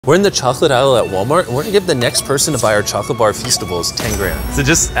We're in the chocolate aisle at Walmart, and we're gonna give the next person to buy our chocolate bar Feastables 10 grand. So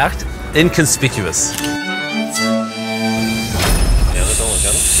just act inconspicuous.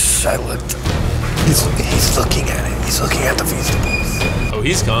 Silent. He's looking at it. He's looking at the Feastables. Oh,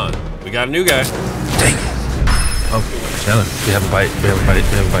 he's gone. We got a new guy. Dang it. Oh, Shannon, we have a bite. We have a bite.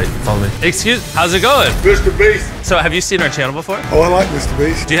 We have a bite. Follow me. Excuse, how's it going? Mr. Beast. So have you seen our channel before? Oh, I like Mr.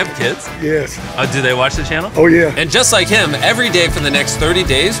 Beast. Do you have kids? Yes. Do they watch the channel? Oh, yeah. And just like him, every day for the next 30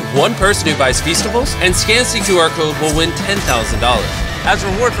 days, one person who buys Feastables and scans the QR code will win $10,000. As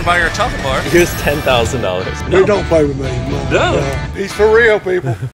a reward for buying our chocolate bar, here's $10,000. We don't play with me. No. He's for real, people.